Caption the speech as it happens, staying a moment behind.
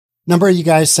Number of you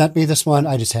guys sent me this one.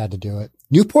 I just had to do it.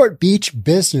 Newport Beach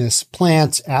business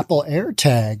plants Apple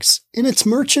AirTags in its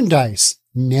merchandise.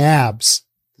 Nabs,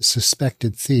 the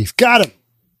suspected thief. Got him.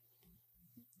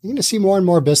 You're going to see more and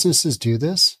more businesses do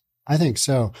this? I think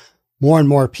so. More and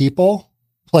more people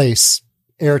place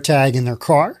AirTag in their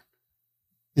car,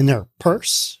 in their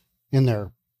purse, in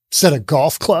their set of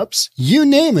golf clubs. You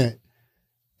name it.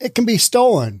 It can be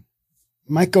stolen.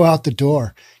 Might go out the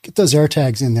door. Get those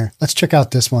AirTags in there. Let's check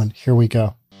out this one. Here we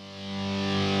go.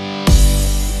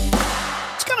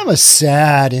 It's kind of a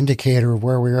sad indicator of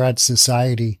where we're at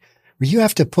society, where you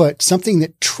have to put something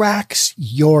that tracks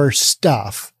your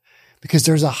stuff because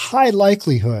there's a high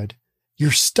likelihood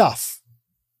your stuff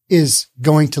is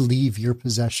going to leave your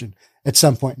possession at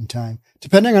some point in time,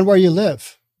 depending on where you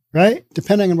live, right?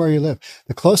 Depending on where you live.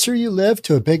 The closer you live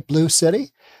to a big blue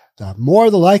city, the more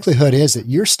the likelihood is that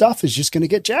your stuff is just going to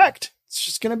get jacked. It's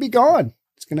just going to be gone.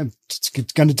 It's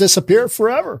going to disappear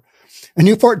forever. A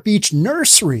Newport Beach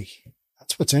nursery.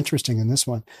 That's what's interesting in this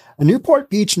one. A Newport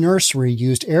Beach nursery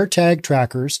used AirTag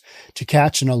trackers to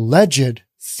catch an alleged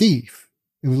thief.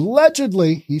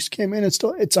 Allegedly, he came in and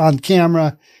it's on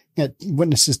camera. Got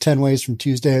witnesses 10 ways from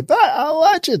Tuesday, but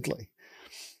allegedly.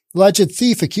 Alleged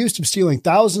thief accused of stealing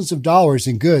thousands of dollars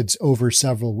in goods over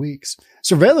several weeks.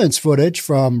 Surveillance footage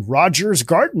from Rogers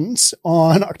Gardens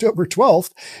on October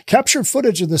 12th captured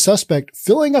footage of the suspect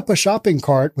filling up a shopping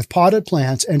cart with potted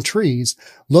plants and trees,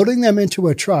 loading them into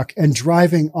a truck and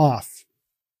driving off.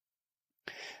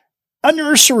 A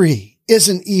nursery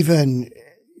isn't even...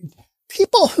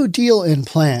 People who deal in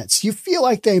plants, you feel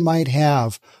like they might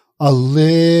have a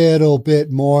little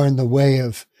bit more in the way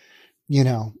of,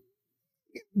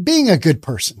 being a good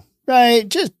person, right?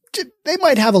 Just they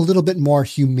might have a little bit more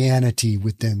humanity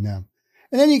within them.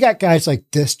 And then you got guys like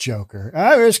this joker.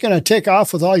 I'm just going to take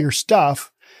off with all your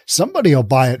stuff. Somebody will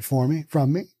buy it from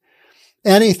me.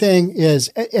 Anything is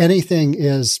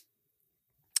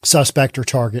suspect or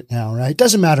target now, right?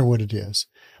 Doesn't matter what it is.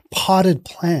 Potted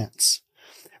plants.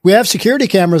 We have security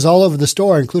cameras all over the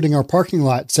store, including our parking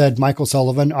lot, said Michael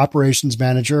Sullivan, operations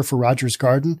manager for Rogers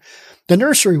Garden. The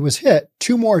nursery was hit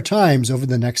 2 more times over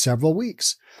the next several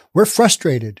weeks. We're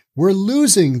frustrated. We're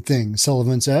losing things,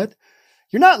 Sullivan said.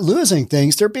 You're not losing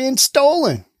things. They're being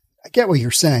stolen. I get what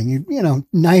you're saying. You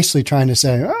nicely trying to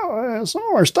say, some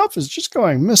of our stuff is just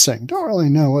going missing. Don't really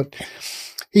know what.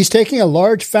 He's taking a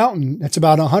large fountain that's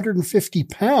about 150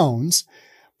 pounds,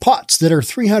 pots that are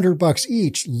 $300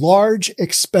 each, large,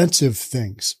 expensive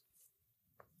things.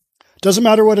 Doesn't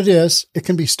matter what it is. It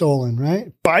can be stolen,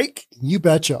 right? Bike, you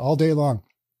betcha, all day long.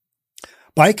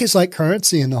 Bike is like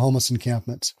currency in the homeless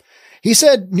encampments. He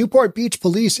said Newport Beach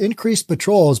police increased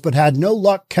patrols, but had no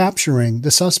luck capturing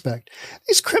the suspect.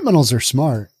 These criminals are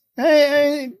smart,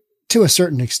 to a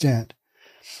certain extent.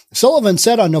 Sullivan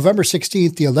said on November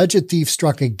 16th, the alleged thief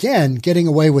struck again, getting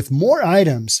away with more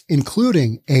items,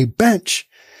 including a bench.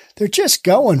 They're just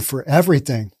going for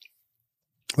everything.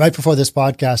 Right before this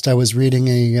podcast, I was reading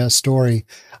a story.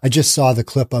 I just saw the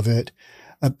clip of it.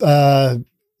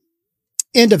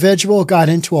 Individual got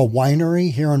into a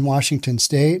winery here in Washington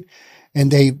State,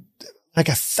 and they, like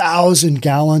 1,000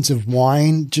 gallons of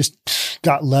wine just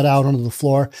got let out onto the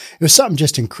floor. It was something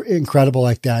just incredible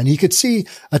like that. And you could see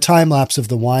a time lapse of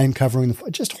the wine covering the floor.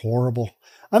 Just horrible.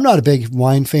 I'm not a big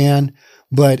wine fan,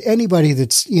 but anybody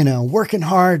that's, working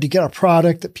hard to get a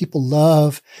product that people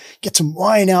love, get some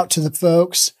wine out to the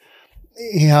folks,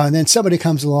 and then somebody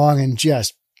comes along and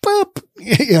just, boop,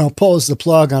 pulls the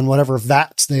plug on whatever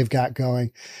vats they've got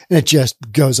going, and it just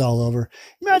goes all over.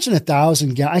 Imagine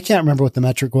 1,000 I can't remember what the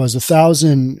metric was,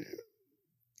 1,000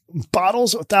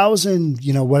 bottles, 1,000,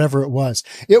 whatever it was.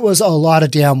 It was a lot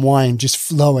of damn wine just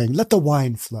flowing. Let the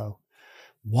wine flow.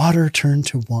 Water turned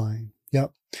to wine.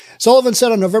 Yep. Sullivan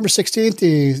said on November 16th,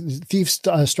 the thief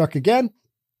struck again.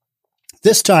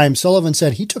 This time, Sullivan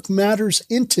said he took matters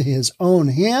into his own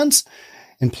hands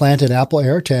and planted Apple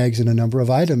AirTags in a number of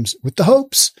items with the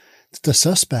hopes that the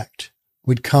suspect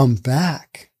would come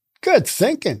back. Good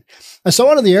thinking. So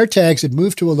one of the AirTags had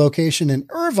moved to a location in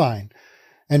Irvine,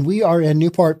 and we are in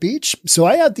Newport Beach. So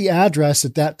I had the address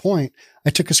at that point. I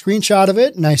took a screenshot of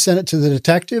it and I sent it to the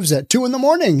detectives at 2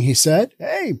 a.m. He said,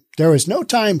 hey, there is no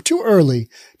time too early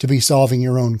to be solving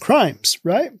your own crimes,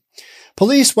 right?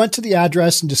 Police went to the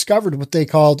address and discovered what they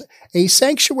called a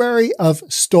sanctuary of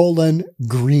stolen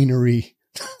greenery.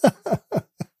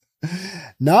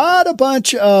 Not a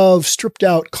bunch of stripped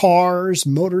out cars,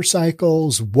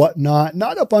 motorcycles, whatnot.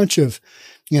 Not a bunch of,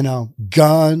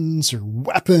 guns or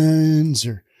weapons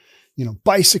or,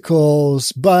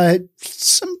 bicycles, but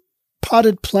some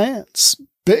potted plants,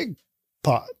 big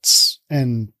pots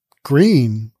and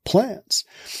green plants.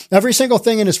 Every single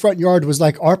thing in his front yard was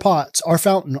like our pots, our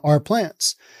fountain, our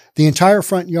plants. The entire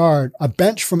front yard, a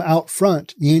bench from out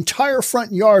front, the entire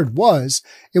front yard was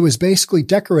basically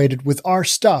decorated with our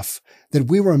stuff that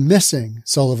we were missing,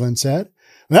 Sullivan said.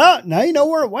 Well, now you know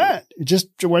where it went. It just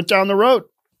went down the road.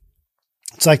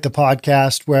 It's like the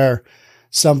podcast where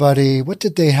somebody, what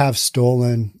did they have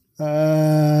stolen?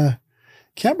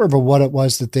 Can't remember what it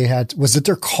was that they had. Was it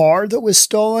their car that was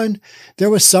stolen? There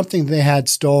was something they had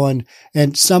stolen,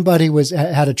 and somebody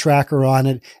had a tracker on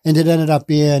it, and it ended up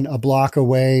being a block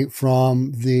away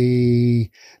from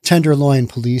the Tenderloin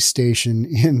police station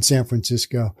in San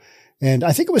Francisco. And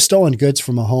I think it was stolen goods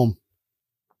from a home.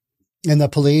 And the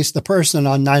person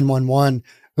on 911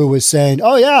 who was saying,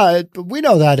 oh yeah, we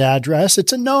know that address.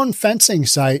 It's a known fencing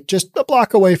site just a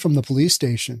block away from the police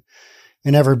station.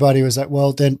 And everybody was like,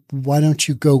 well, then why don't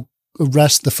you go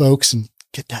arrest the folks and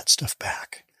get that stuff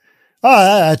back? Oh,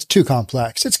 that's too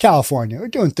complex. It's California. We're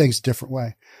doing things a different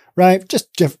way, right?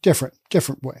 Just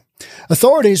different way.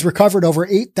 Authorities recovered over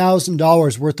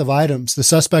 $8,000 worth of items. The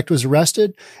suspect was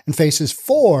arrested and faces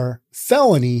 4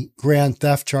 felony grand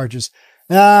theft charges.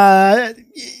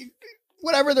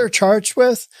 Whatever they're charged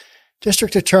with,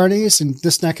 district attorneys in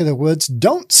this neck of the woods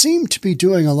don't seem to be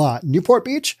doing a lot. Newport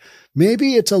Beach,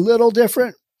 maybe it's a little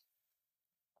different.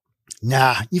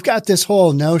 Nah, you've got this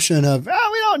whole notion of, we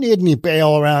don't need any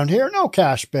bail around here. No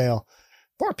cash bail.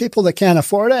 Poor people that can't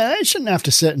afford it, they shouldn't have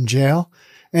to sit in jail.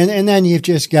 And then you've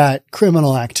just got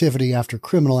criminal activity after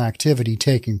criminal activity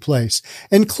taking place,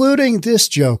 including this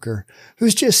joker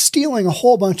who's just stealing a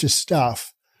whole bunch of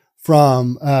stuff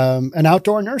from an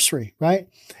outdoor nursery, right?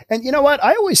 And you know what?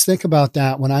 I always think about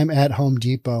that when I'm at Home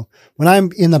Depot, when I'm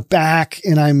in the back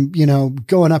and I'm,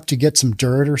 going up to get some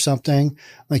dirt or something.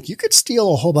 Like, you could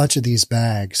steal a whole bunch of these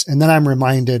bags. And then I'm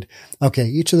reminded, okay,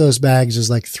 each of those bags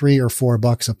is like $3 or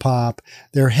 $4 a pop.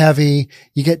 They're heavy.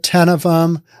 You get 10 of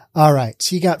them. All right.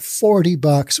 So you got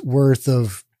 $40 worth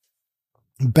of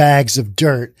bags of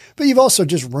dirt, but you've also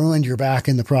just ruined your back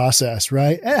in the process,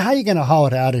 right? How are you going to haul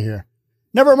it out of here?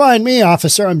 Never mind me,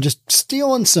 officer. I'm just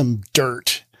stealing some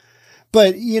dirt.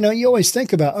 But, you always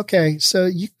think about, okay, so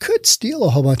you could steal a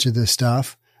whole bunch of this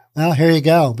stuff. Well, here you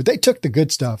go. But they took the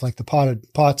good stuff, like the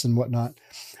potted pots and whatnot.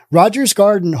 Rogers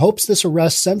Garden hopes this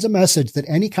arrest sends a message that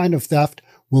any kind of theft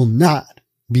will not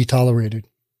be tolerated.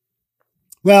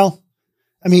 Well,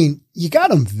 I mean, you got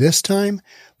them this time,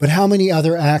 but how many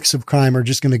other acts of crime are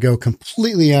just going to go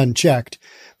completely unchecked?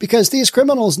 Because these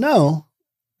criminals know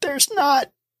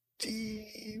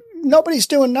nobody's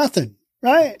doing nothing,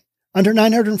 right? Under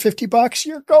 $950,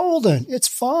 you're golden. It's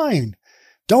fine.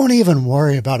 Don't even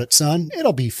worry about it, son.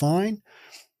 It'll be fine.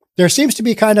 There seems to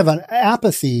be kind of an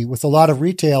apathy with a lot of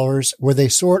retailers where they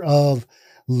sort of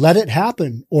let it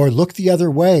happen or look the other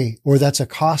way, or that's a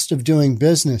cost of doing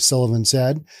business, Sullivan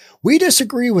said. We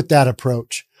disagree with that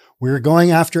approach. We're going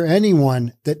after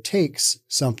anyone that takes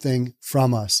something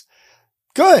from us.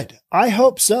 Good. I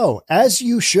hope so, as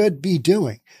you should be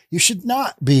doing. You should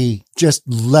not be just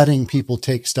letting people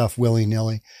take stuff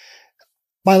willy-nilly.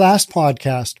 My last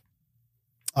podcast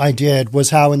I did was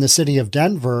how in the city of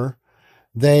Denver,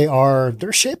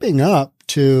 they're shaping up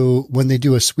to, when they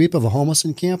do a sweep of a homeless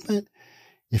encampment,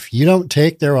 if you don't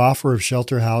take their offer of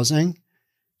shelter housing,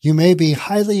 you may be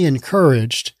highly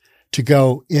encouraged to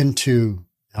go into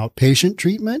outpatient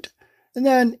treatment. And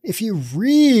then if you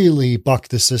really buck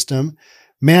the system,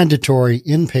 mandatory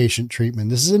inpatient treatment.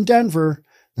 This is in Denver.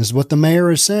 This is what the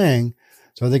mayor is saying.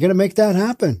 So are they going to make that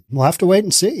happen? We'll have to wait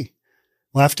and see.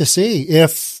 We'll have to see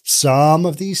if some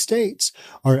of these states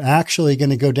are actually going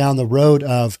to go down the road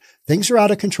of things are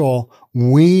out of control.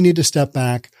 We need to step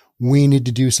back. We need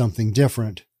to do something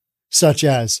different, such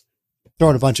as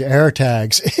throwing a bunch of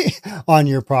AirTags on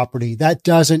your property. That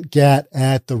doesn't get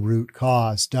at the root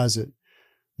cause, does it?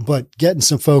 But getting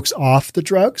some folks off the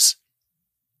drugs,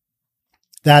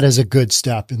 that is a good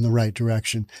step in the right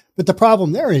direction. But the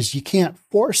problem there is you can't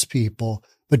force people.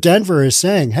 But Denver is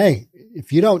saying, hey,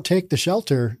 if you don't take the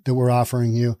shelter that we're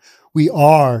offering you, we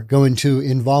are going to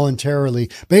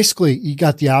involuntarily, basically you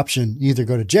got the option, either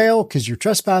go to jail because you're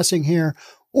trespassing here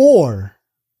or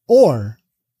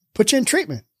put you in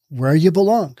treatment where you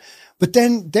belong. But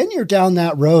then you're down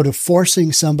that road of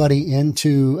forcing somebody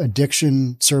into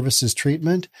addiction services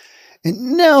treatment.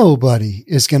 And nobody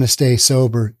is going to stay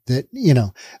sober that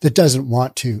doesn't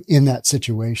want to in that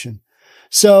situation.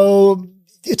 So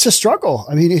it's a struggle.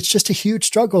 I mean, it's just a huge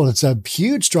struggle. It's a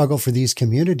huge struggle for these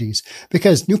communities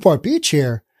because Newport Beach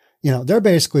here, they're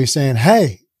basically saying,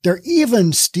 hey, they're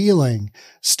even stealing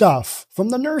stuff from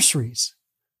the nurseries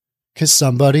because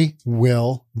somebody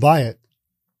will buy it.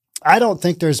 I don't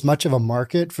think there's much of a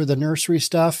market for the nursery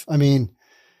stuff. I mean,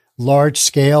 large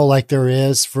scale like there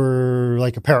is for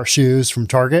like a pair of shoes from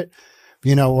Target,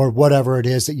 or whatever it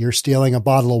is that you're stealing a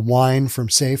bottle of wine from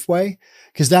Safeway,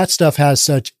 because that stuff has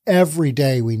such every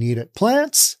day we need it.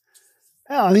 Plants.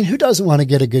 I mean, who doesn't want to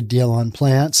get a good deal on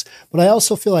plants? But I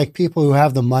also feel like people who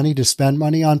have the money to spend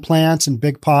money on plants and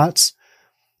big pots,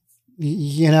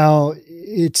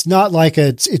 it's not like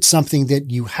it's something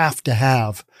that you have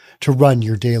to run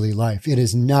your daily life. It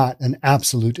is not an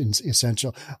absolute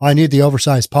essential. I need the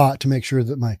oversized pot to make sure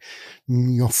that my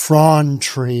frond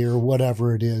tree or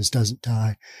whatever it is doesn't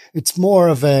die. It's more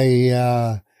of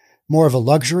a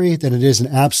luxury than it is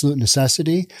an absolute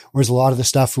necessity. Whereas a lot of the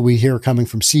stuff we hear coming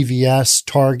from CVS,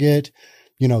 Target,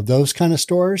 those kind of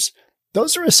stores,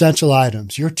 those are essential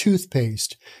items. Your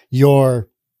toothpaste, your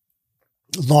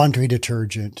laundry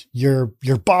detergent, your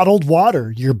bottled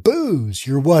water, your booze,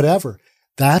 your whatever.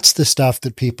 That's the stuff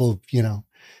that people,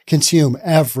 consume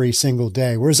every single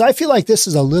day. Whereas I feel like this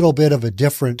is a little bit of a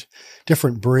different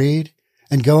breed,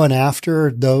 and going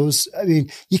after those. I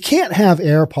mean, you can't have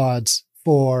AirPods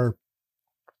for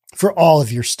all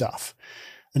of your stuff.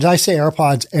 And I say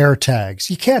AirPods, AirTags.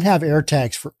 You can't have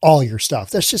AirTags for all your stuff.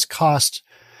 That's just cost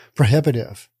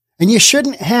prohibitive. And you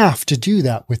shouldn't have to do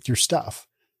that with your stuff.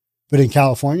 But in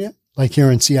California, like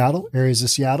here in Seattle, areas of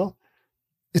Seattle,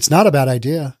 it's not a bad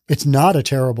idea. It's not a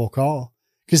terrible call,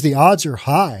 because the odds are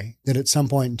high that at some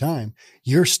point in time,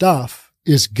 your stuff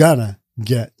is gonna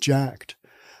get jacked.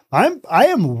 I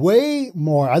am way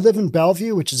more, I live in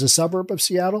Bellevue, which is a suburb of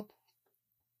Seattle.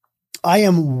 I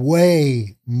am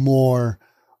way more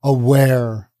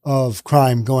aware of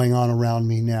crime going on around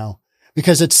me now,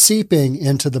 because it's seeping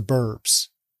into the burbs.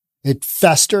 It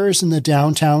festers in the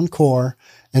downtown core,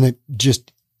 and it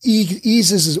just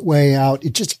eases its way out.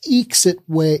 It just ekes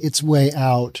its way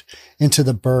out into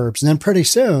the burbs. And then pretty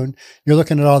soon you're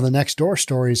looking at all the next door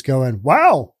stories going,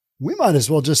 wow, we might as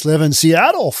well just live in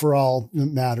Seattle for all that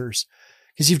matters.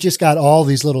 Because you've just got all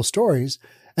these little stories.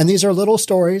 And these are little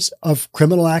stories of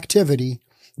criminal activity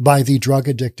by the drug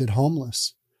addicted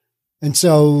homeless. And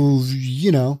so,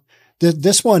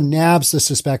 this one nabs the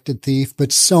suspected thief,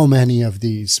 but so many of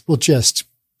these will just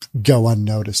go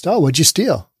unnoticed. Oh, what'd you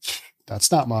steal?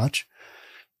 That's not much.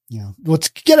 Let's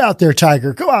get out there,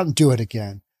 Tiger. Go out and do it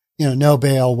again. No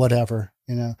bail, whatever.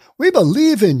 We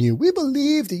believe in you. We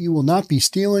believe that you will not be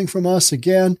stealing from us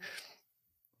again.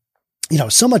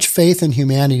 So much faith in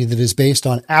humanity that is based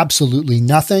on absolutely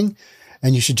nothing.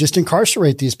 And you should just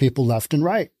incarcerate these people left and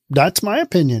right. That's my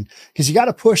opinion, because you got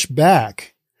to push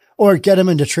back, or get them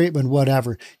into treatment,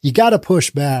 whatever. You got to push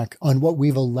back on what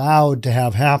we've allowed to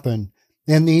have happen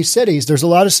in these cities. There's a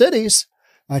lot of cities.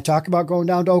 I talk about going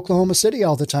down to Oklahoma City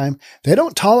all the time. They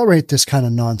don't tolerate this kind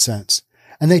of nonsense,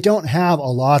 and they don't have a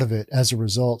lot of it as a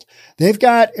result. They've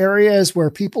got areas where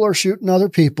people are shooting other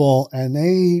people, and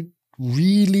they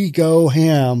really go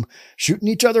ham, shooting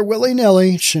each other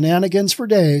willy-nilly, shenanigans for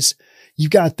days. You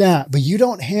got that, but you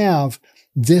don't have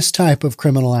this type of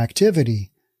criminal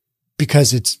activity,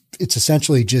 because it's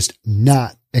essentially just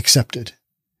not accepted,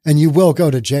 and you will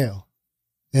go to jail.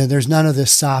 And there's none of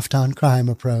this soft on crime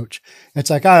approach. It's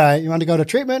like, all right, you want to go to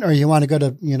treatment, or you want to go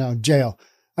to, jail?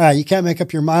 All right, you can't make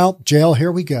up your mind. Jail,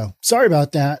 here we go. Sorry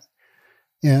about that.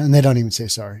 And they don't even say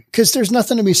sorry, because there's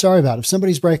nothing to be sorry about. If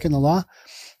somebody's breaking the law,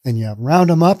 then you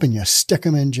round them up and you stick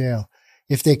them in jail.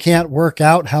 If they can't work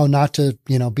out how not to,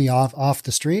 be off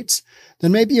the streets,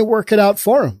 then maybe you work it out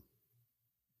for them.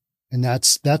 And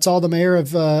that's all the mayor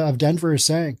of Denver is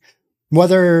saying.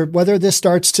 Whether this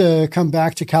starts to come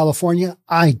back to California,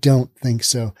 I don't think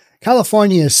so.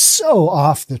 California is so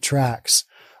off the tracks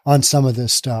on some of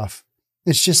this stuff.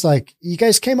 It's just like, you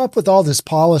guys came up with all this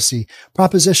policy,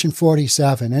 Proposition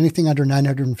 47, anything under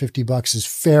 $950 is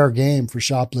fair game for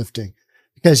shoplifting,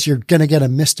 because you're going to get a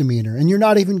misdemeanor, and you're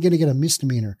not even going to get a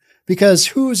misdemeanor because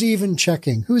who's even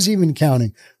checking? Who's even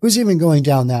counting? Who's even going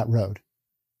down that road?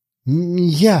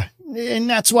 Yeah. And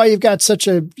that's why you've got such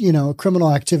a,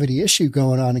 criminal activity issue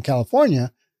going on in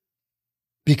California,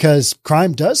 because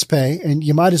crime does pay, and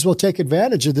you might as well take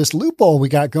advantage of this loophole we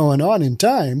got going on in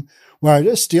time where I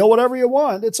just steal whatever you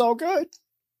want. It's all good.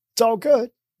 It's all good.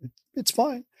 It's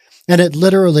fine. And it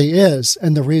literally is.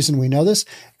 And the reason we know this,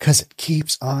 because it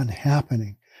keeps on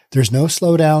happening. There's no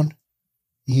slowdown.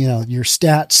 Your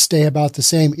stats stay about the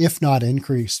same, if not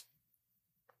increase.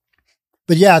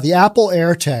 But yeah, the Apple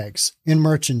AirTags in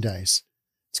merchandise.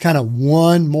 It's kind of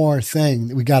one more thing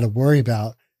that we got to worry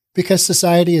about, because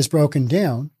society is broken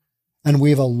down and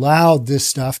we've allowed this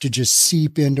stuff to just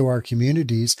seep into our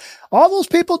communities. All those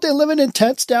people that living in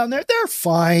tents down there, they're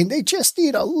fine. They just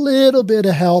need a little bit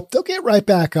of help. They'll get right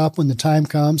back up when the time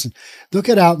comes, and they'll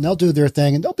get out and they'll do their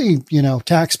thing, and they'll be,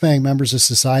 tax-paying members of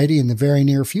society in the very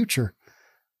near future.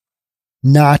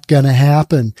 Not going to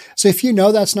happen. So if you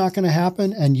know that's not going to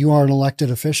happen and you are an elected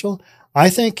official,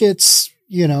 I think you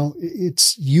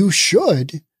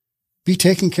should be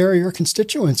taking care of your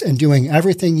constituents and doing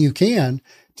everything you can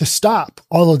to stop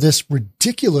all of this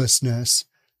ridiculousness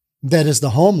that is the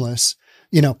homeless,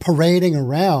 parading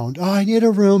around. Oh, I need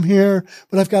a room here,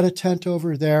 but I've got a tent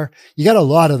over there. You got a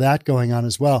lot of that going on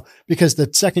as well, because the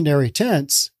secondary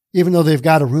tents, even though they've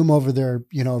got a room over their,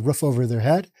 a roof over their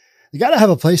head, you got to have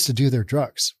a place to do their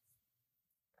drugs.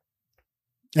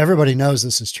 Everybody knows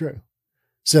this is true.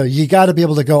 So you got to be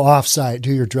able to go off-site,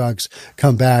 do your drugs,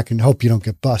 come back, and hope you don't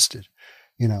get busted.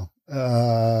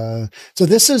 So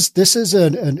this is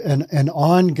an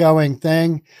ongoing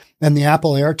thing. And the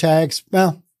Apple AirTags,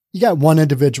 well, you got one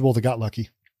individual that got lucky,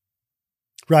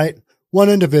 right? One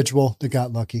individual that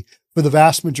got lucky. For the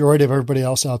vast majority of everybody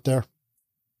else out there,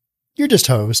 you're just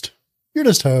hosed. You're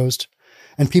just hosed.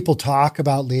 And people talk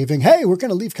about leaving. Hey, we're going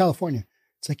to leave California.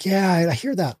 It's like, yeah, I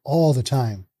hear that all the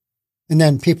time. And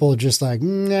then people are just like,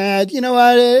 nah, you know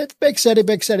what? It's big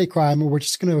city crime. And we're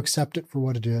just going to accept it for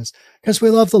what it is because we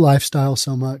love the lifestyle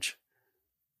so much.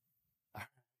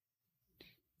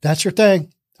 That's your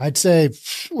thing. I'd say,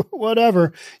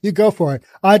 whatever, you go for it.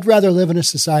 I'd rather live in a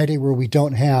society where we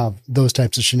don't have those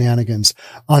types of shenanigans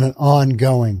on an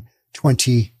ongoing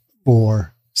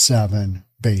 24/7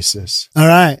 basis. All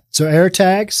right. So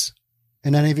AirTags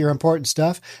and any of your important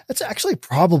stuff, that's actually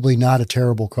probably not a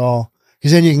terrible call,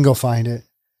 because then you can go find it.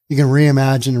 You can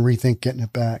reimagine and rethink getting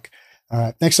it back. All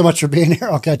right. Thanks so much for being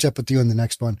here. I'll catch up with you in the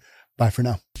next one. Bye for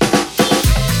now.